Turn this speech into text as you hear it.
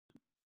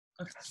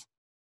Okay.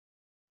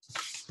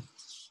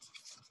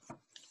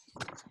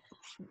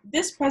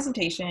 This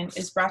presentation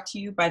is brought to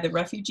you by the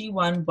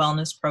RefugeeOne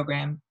Wellness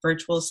Program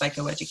Virtual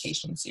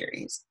Psychoeducation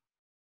Series.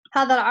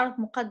 هذا العرض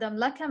مقدم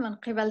لك من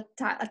قبل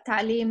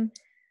التعليم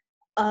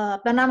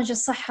برنامج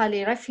الصحة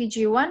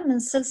لRefugeeOne من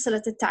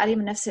سلسلة التعليم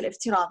النفسي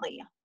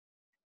الافتراضية.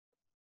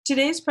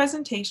 Today's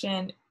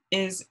presentation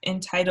is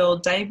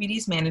entitled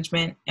Diabetes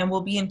Management and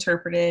will be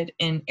interpreted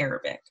in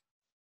Arabic.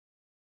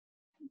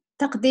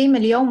 تقديم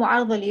اليوم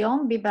وعرض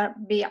اليوم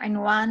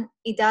بعنوان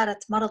إدارة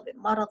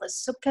مرض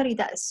السكري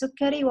داء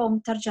السكري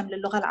ومترجم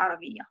للغة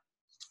العربية.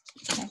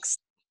 Next.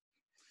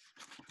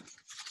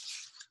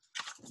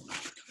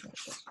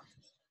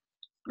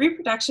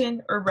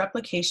 Reproduction or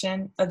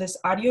replication of this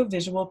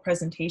audiovisual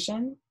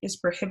presentation is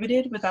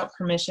prohibited without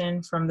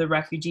permission from the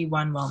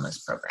RefugeeOne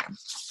Wellness Program.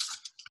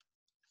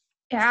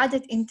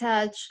 إعادة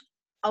إنتاج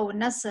أو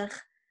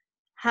نسخ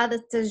هذا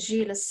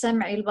التسجيل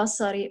السمعي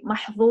البصري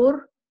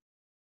محظور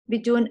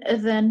بدون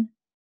إذن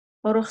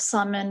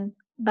ورخصة من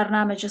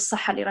برنامج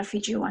الصحة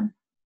لRefugeeOne.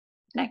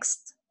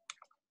 Next.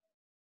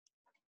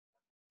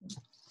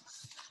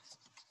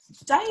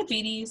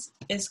 Diabetes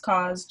is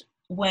caused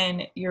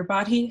when your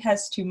body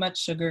has too much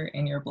sugar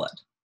in your blood.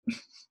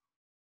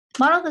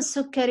 مرض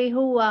السكري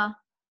هو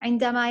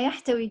عندما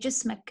يحتوي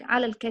جسمك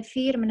على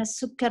الكثير من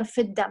السكر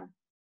في الدم.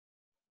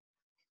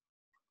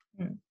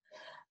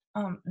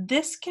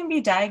 This can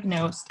be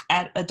diagnosed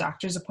at a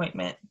doctor's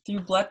appointment through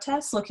blood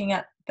tests looking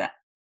at that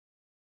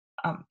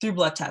through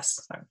blood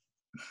tests. Sorry.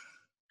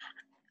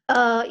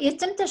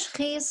 يتم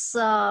تشخيص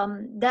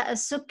داء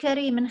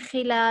السكري من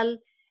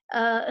خلال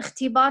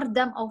اختبار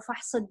دم أو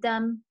فحص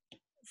الدم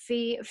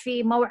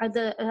في موعد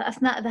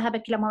أثناء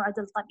ذهابك إلى موعد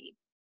الطبيب.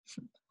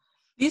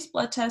 These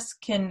blood tests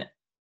can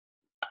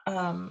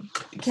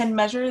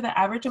measure the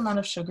average amount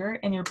of sugar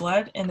in your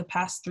blood in the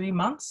past 3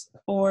 months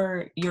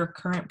or your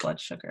current blood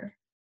sugar.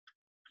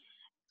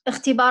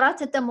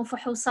 اختبارات الدم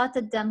وفحوصات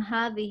الدم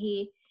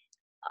هذه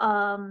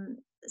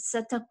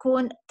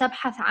ستكون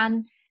تبحث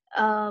عن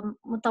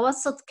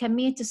متوسط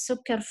كمية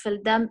السكر في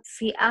الدم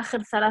في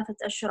آخر 3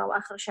 أشهر أو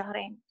آخر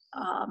شهرين.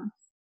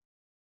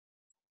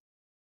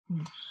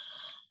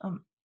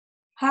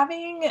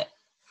 Having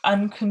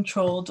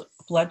uncontrolled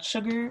blood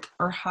sugar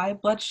or high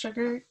blood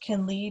sugar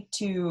can lead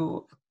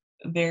to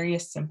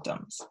various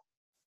symptoms.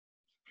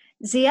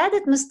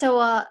 زيادة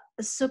مستوى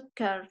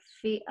السكر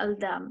في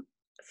الدم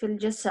في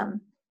الجسم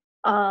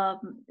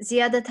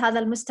زيادة هذا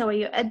المستوى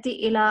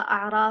يؤدي إلى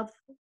أعراض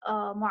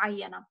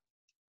معينة.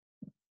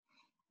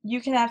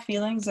 You can have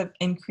feelings of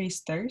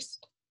increased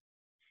thirst.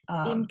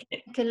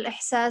 يمكنك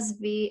الإحساس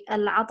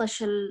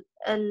بالعطش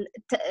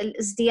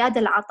ازدياد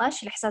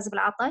العطش الإحساس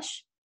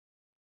بالعطش.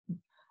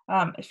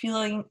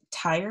 Feeling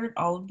tired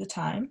all of the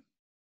time.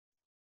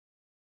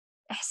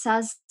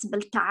 إحساس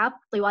بالتعب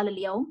طوال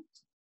اليوم.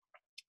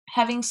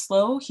 Having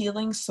slow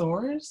healing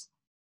sores.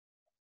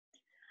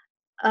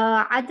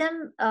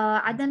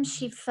 عدم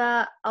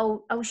شفاء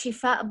أو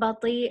شفاء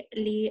بطيء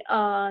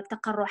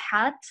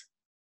لتقرحات.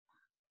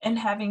 And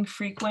having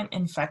frequent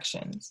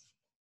infections.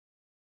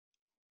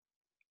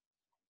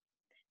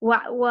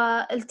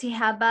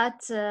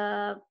 والتهابات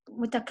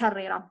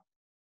متكررة.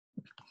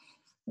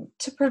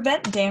 To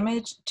prevent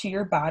damage to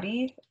your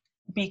body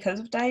because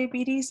of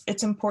diabetes,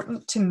 it's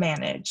important to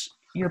manage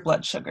your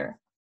blood sugar.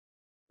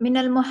 من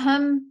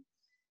المهم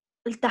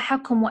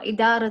التحكم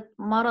وإدارة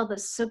مرض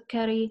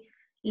السكري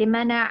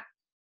لمنع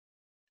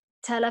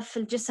تلف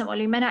الجسم أو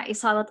لمنع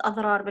إصابة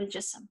أضرار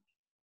بالجسم.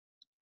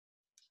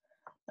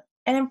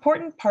 An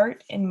important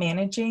part in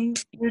managing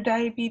your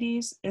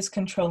diabetes is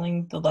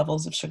controlling the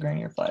levels of sugar in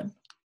your blood.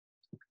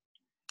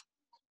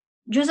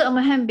 جزء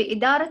مهم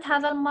بإدارة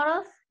هذا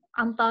المرض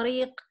عن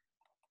طريق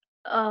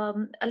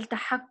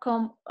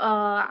التحكم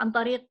عن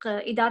طريق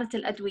إدارة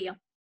الأدوية.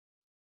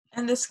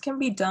 And this can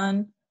be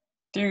done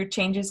through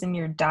changes in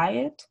your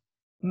diet,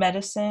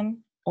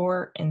 medicine,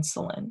 or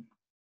insulin.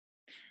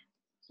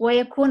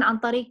 ويكون عن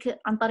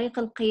طريق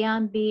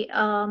القيام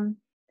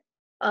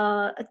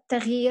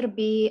بالتغيير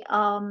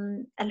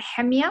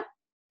بالحمية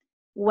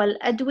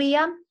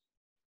والأدوية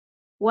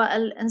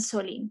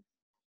والإنسولين.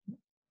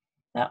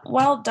 Now,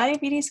 while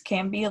diabetes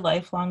can be a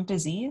lifelong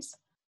disease,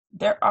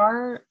 there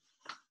are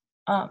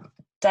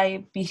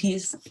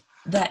diabetes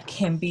that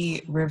can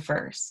be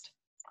reversed.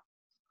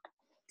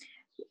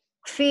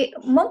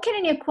 ممكن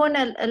أن يكون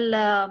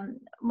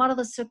مرض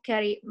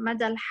السكري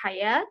مدى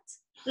الحياة،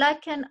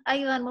 لكن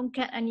أيضا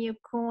ممكن أن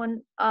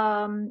يكون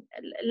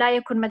لا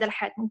يكون مدى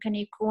الحياة، ممكن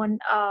يكون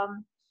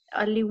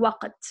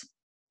لوقت.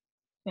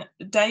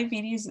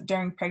 Diabetes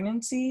during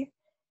pregnancy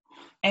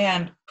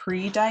and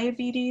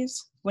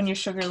pre-diabetes, when your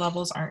sugar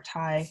levels aren't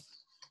high,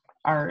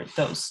 are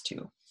those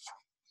two.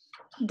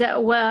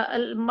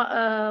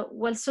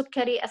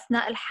 والسكري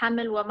أثناء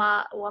الحمل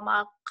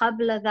وما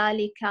قبل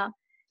ذلك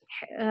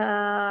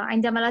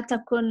عندما لا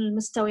تكون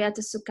مستويات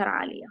السكر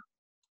عالية.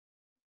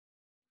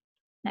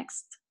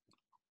 Next.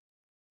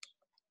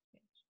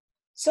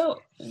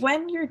 So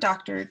when your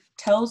doctor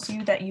tells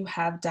you that you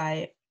have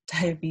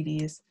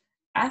diabetes,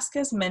 ask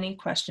as many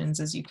questions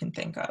as you can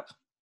think of.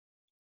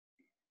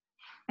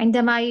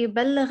 عندما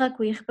يبلغك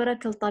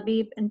ويخبرك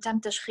الطبيب إن تم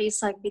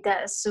تشخيصك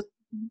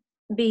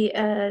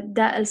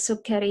بداء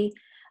السكري،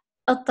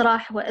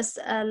 اطرح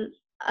واسأل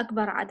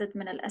أكبر عدد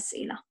من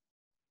الأسئلة.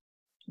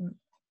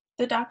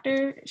 The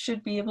doctor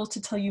should be able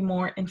to tell you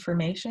more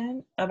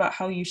information about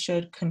how you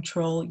should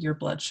control your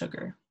blood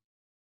sugar.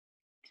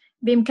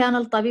 بإمكان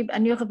الطبيب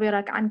أن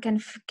يخبرك عن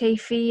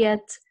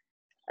كيفية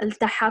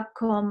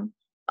التحكم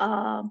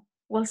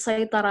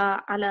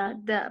والسيطرة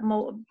على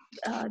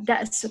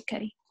داء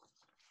السكري.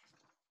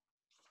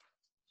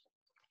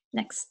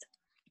 Next.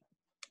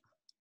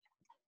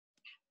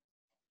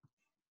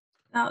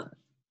 Now,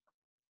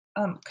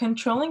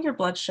 controlling your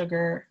blood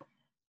sugar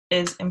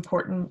is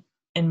important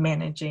in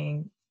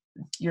managing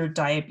your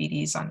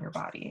diabetes on your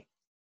body.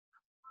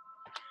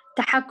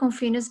 التحكم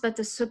في نسبة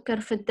السكر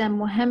في الدم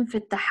مهم في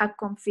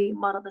التحكم في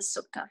مرض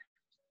السكر.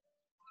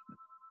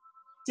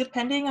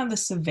 Depending on the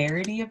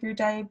severity of your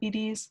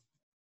diabetes,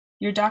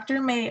 your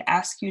doctor may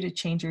ask you to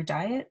change your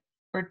diet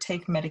or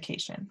take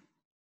medication.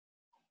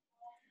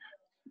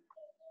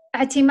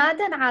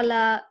 اعتماداً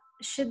على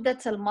شدة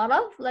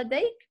المرض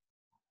لديك،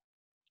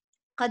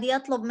 قد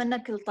يطلب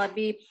منك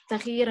الطبيب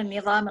تغيير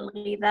النظام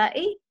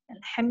الغذائي،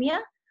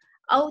 الحمية،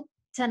 أو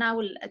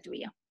تناول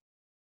الأدوية.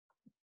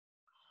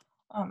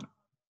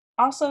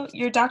 Also,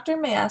 your doctor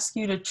may ask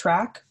you to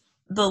track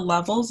the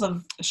levels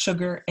of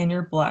sugar in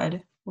your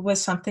blood with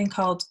something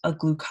called a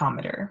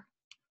glucometer.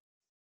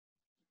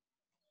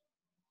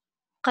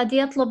 قد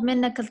يطلب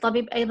منك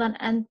الطبيب أيضاً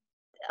أن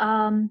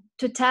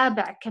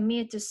تتابع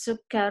كمية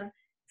السكر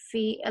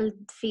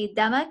في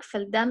دمك في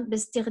الدم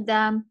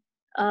باستخدام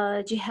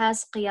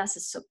جهاز قياس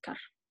السكر.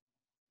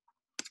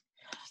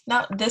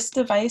 Now, this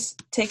device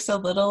takes a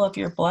little of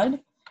your blood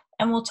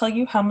and will tell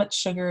you how much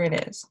sugar it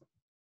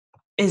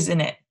is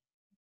in it.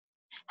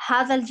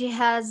 هذا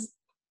الجهاز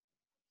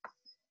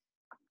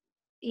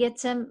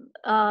يتم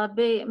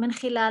من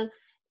خلال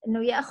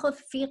إنه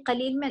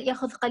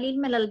يأخذ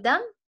قليل من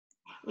الدم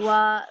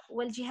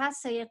والجهاز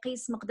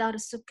سيقيس مقدار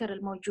السكر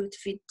الموجود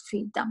في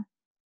الدم.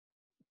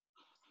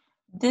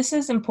 This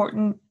is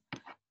important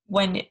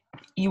when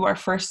you are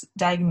first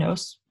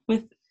diagnosed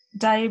with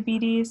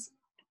diabetes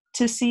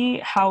to see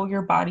how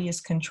your body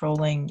is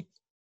controlling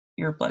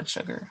your blood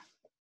sugar.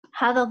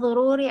 هذا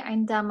ضروري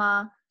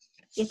عندما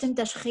يتم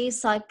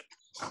تشخيصك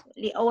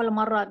لأول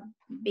مرة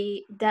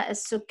بداء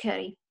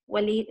السكري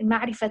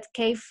ولمعرفة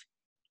كيف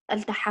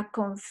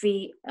التحكم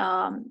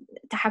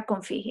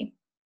فيه.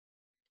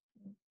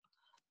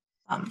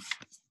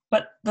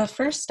 But the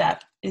first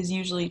step is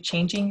usually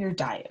changing your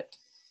diet.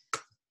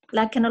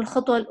 لكن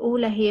الخطوة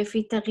الأولى هي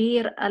في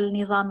تغيير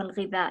النظام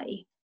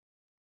الغذائي.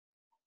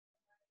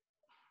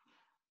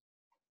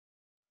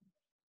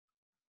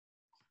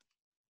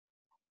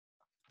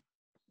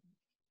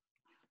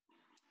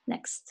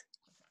 Next.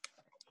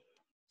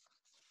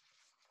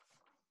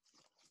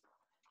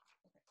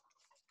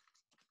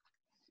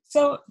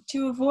 So,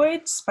 to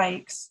avoid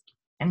spikes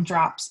and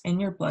drops in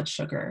your blood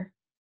sugar,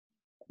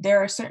 there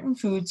are certain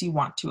foods you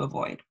want to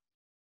avoid.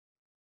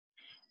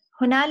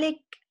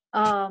 هنالك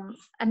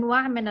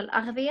أنواع من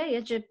الأغذية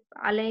يجب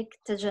عليك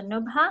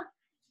تجنبها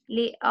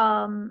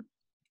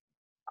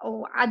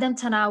أو عدم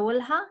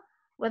تناولها،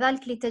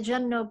 وذلك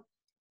لتجنب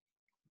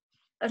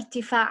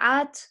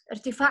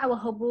ارتفاع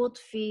وهبوط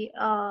في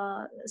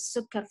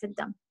السكر في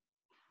الدم.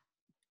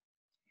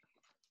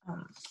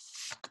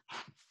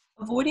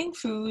 Avoiding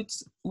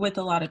foods with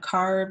a lot of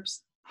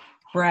carbs,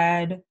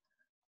 bread,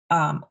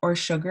 or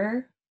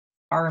sugar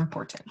are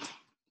important.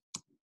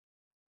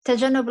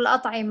 تجنب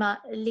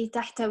الأطعمة اللي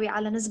تحتوي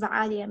على نسبة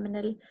عالية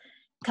من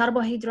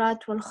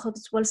الكربوهيدرات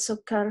والخبز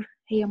والسكر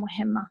هي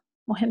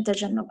مهم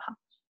تجنبها.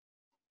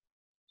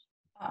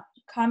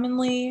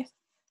 Commonly,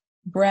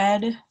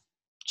 bread,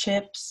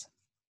 chips,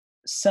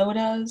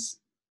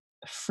 sodas,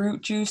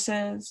 fruit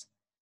juices,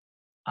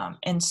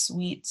 and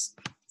sweets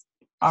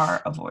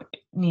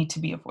need to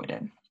be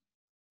avoided.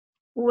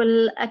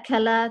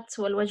 والأكلات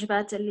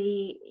والوجبات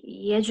اللي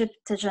يجب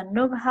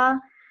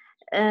تجنبها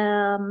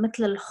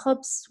مثل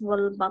الخبز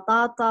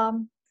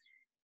والبطاطا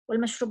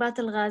والمشروبات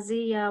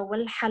الغازية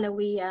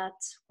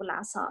والحلويات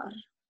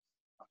والعصائر.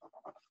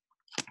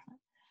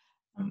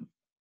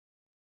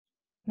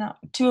 Now,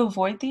 to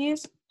avoid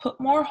these, put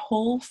more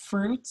whole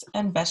fruits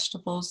and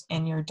vegetables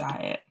in your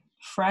diet.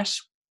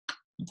 Fresh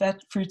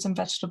fruits and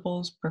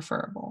vegetables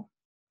preferable.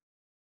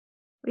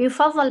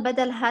 ويفضل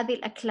بدل هذه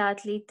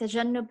الأكلات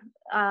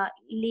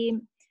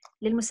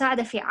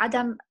للمساعدة في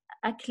عدم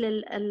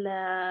أكل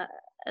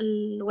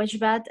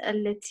الوجبات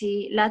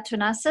التي لا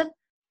تناسب،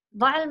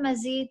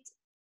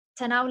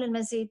 تناول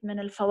المزيد من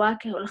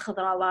الفواكه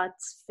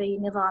والخضروات في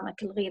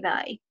نظامك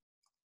الغذائي.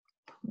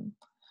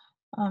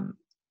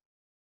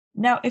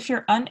 Now, if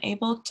you're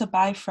unable to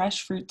buy fresh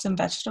fruits and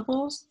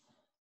vegetables,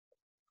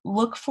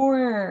 look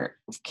for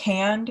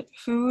canned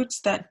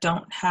foods that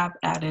don't have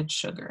added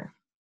sugar.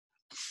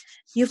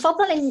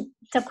 يفضل أن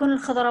تكون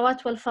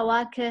الخضروات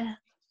والفواكه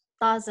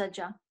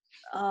طازجة،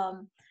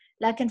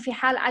 لكن في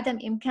حال عدم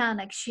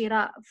إمكانك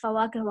شراء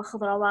فواكه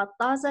وخضروات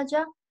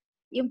طازجة،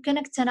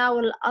 يمكنك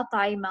تناول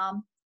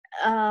أطعمة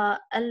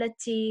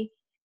التي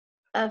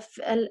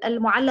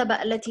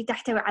المعلبة التي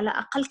تحتوي على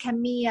أقل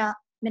كمية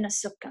من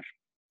السكر.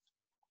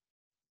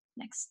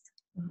 Next.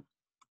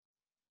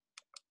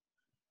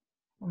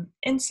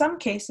 In some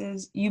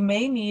cases, you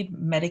may need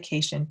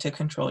medication to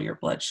control your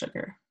blood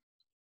sugar.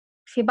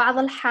 في بعض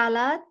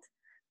الحالات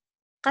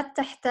قد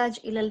تحتاج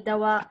إلى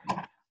الدواء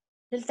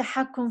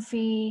للتحكم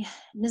في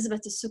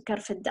نسبة السكر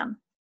في الدم.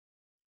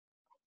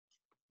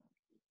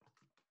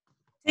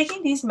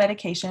 Taking these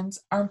medications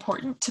are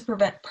important to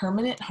prevent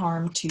permanent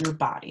harm to your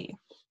body.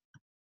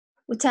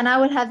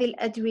 وتناول هذه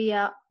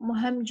الأدوية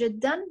مهم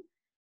جداً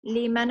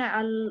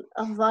لمنع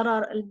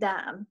الضرر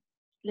الدائم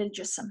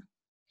للجسم.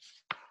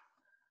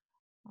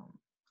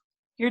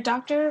 Your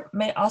doctor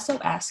may also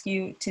ask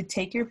you to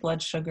take your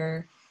blood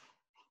sugar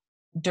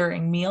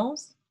during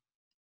meals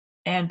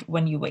and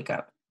when you wake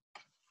up.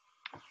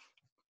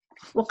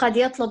 وقد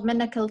يطلب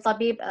منك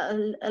الطبيب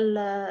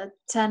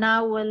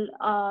تناول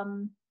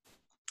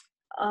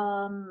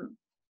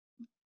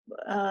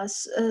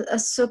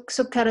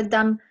سكر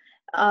الدم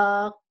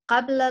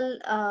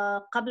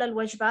قبل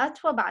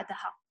الوجبات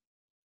وبعدها.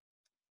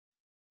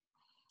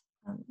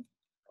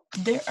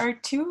 There are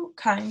two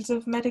kinds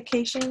of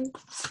medications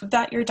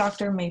that your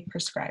doctor may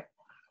prescribe.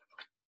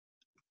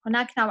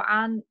 هناك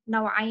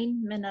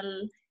نوعين من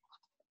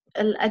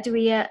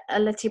الأدوية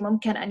التي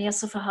ممكن أن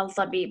يصفها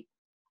الطبيب.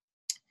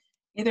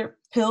 Either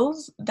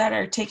pills that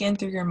are taken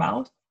through your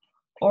mouth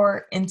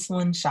or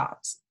insulin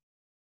shots.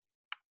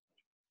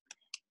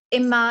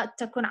 إما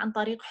تكون عن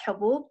طريق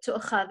حبوب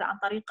تؤخذ عن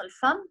طريق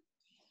الفم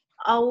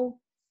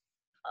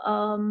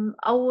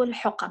أو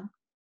الحقن.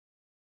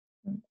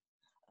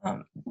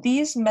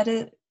 These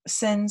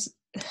medicines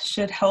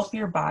should help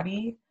your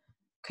body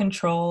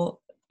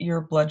control your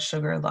blood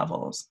sugar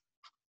levels.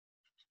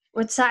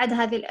 وتساعد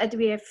هذه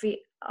الأدوية في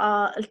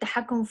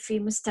التحكم في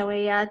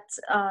مستويات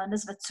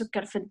نسبة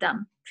سكر في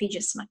الدم في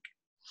جسمك.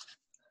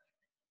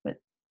 But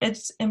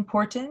it's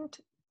important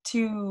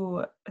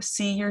to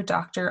see your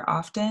doctor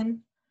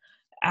often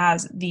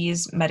as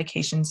these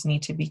medications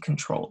need to be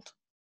controlled.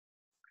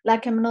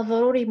 لكن من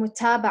الضروري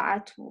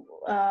المتابعة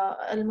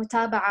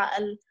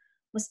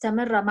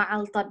المستمرة مع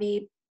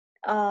الطبيب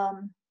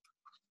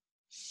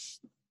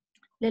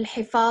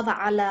للحفاظ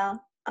على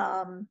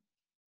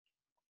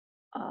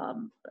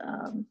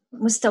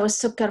مستوى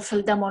السكر في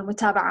الدم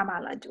والمتابعة مع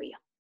الأدوية.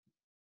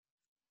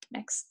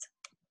 Next.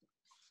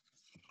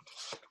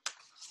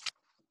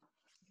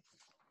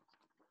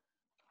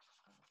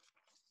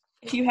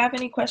 If you have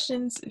any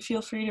questions,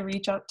 feel free to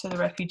reach out to the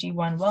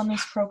RefugeeOne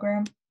Wellness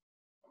Program.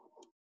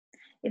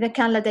 إذا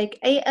كان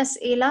لديك أي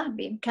أسئلة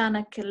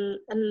بإمكانك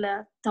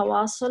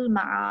التواصل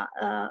مع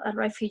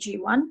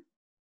RefugeeOne.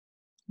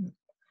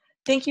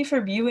 Thank you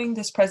for viewing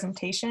this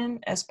presentation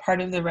as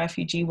part of the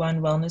RefugeeOne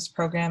Wellness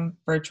Program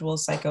Virtual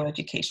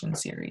Psychoeducation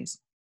Series.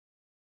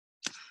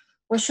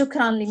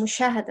 وشكرا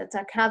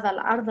لمشاهدتك هذا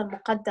العرض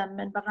المقدم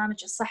من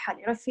برنامج الصحة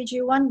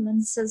لRefugeeOne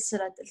من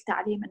سلسلة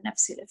التعليم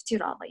النفسي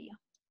الافتراضية.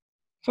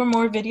 For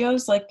more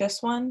videos like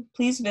this one,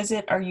 please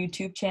visit our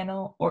YouTube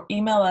channel or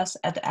email us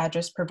at the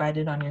address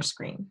provided on your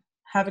screen.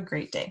 Have a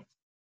great day.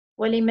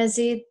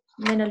 ولمزيد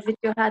من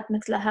الفيديوهات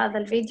مثل هذا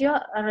الفيديو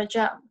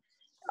رجاء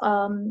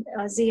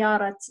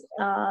زيارة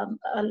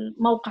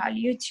موقع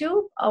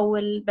اليوتيوب أو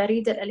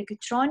البريد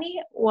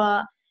الإلكتروني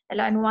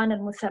والعنوان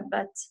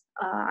المثبت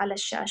على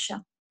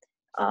الشاشة.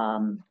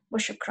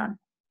 وشكرا.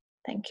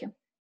 Thank you.